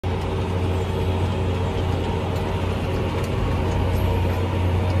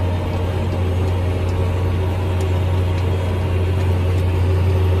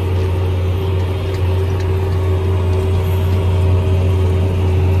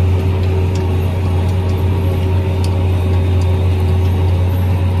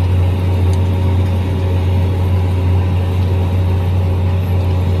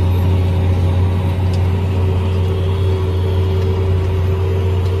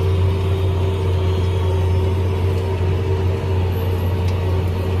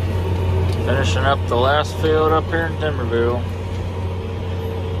finishing up the last field up here in Timberville,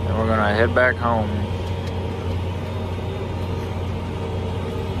 and we're gonna head back home.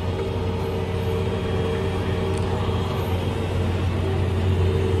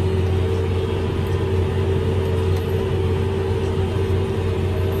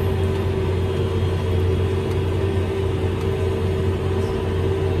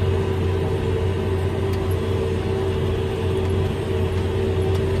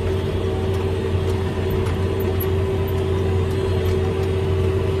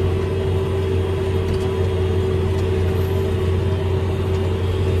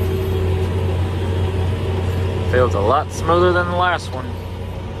 Feels a lot smoother than the last one.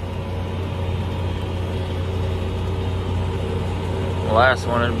 The last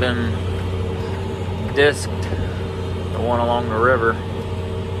one had been disked, the one along the river.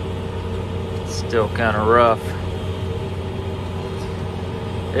 It's still kind of rough.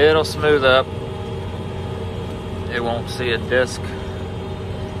 It'll smooth up. It won't see a disc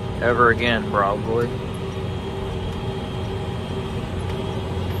ever again, probably.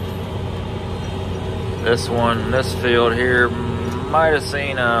 This field here might have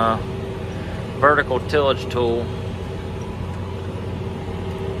seen a vertical tillage tool.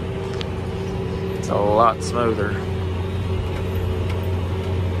 It's a lot smoother.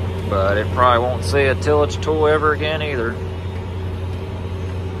 But it probably won't see a tillage tool ever again either.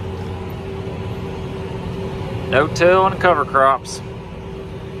 No till and cover crops.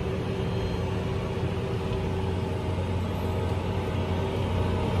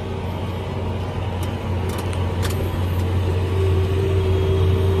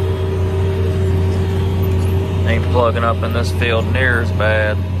 Ain't plugging up in this field near as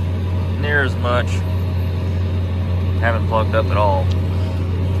bad, near as much. Haven't plugged up at all,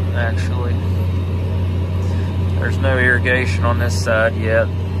 actually. There's no irrigation on this side yet.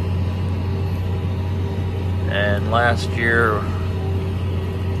 And last year,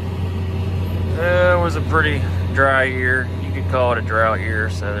 it was a pretty dry year. You could call it a drought year,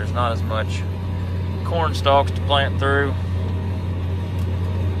 so there's not as much corn stalks to plant through.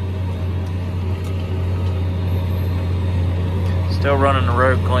 Still running the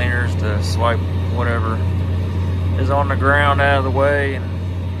road cleaners to swipe whatever is on the ground out of the way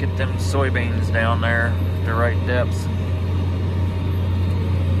and get them soybeans down there at the right depths.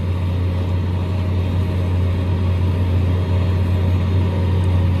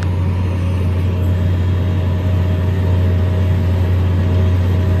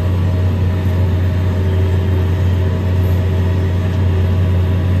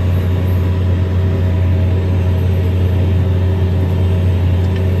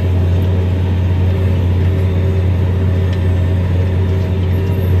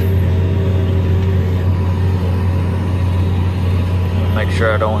 Make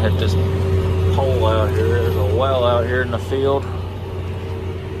sure I don't hit this pole out here. There's a well out here in the field.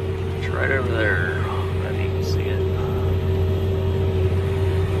 It's right over there. I think you can see it.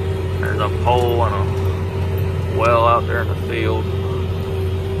 There's a pole and a well out there in the field.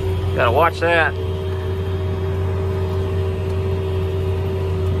 Gotta watch that.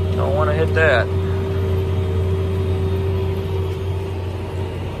 Don't want to hit that.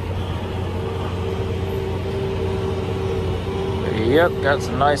 Yep, got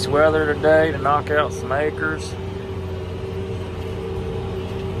some nice weather today to knock out some acres.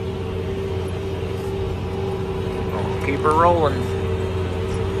 I'll keep her rolling.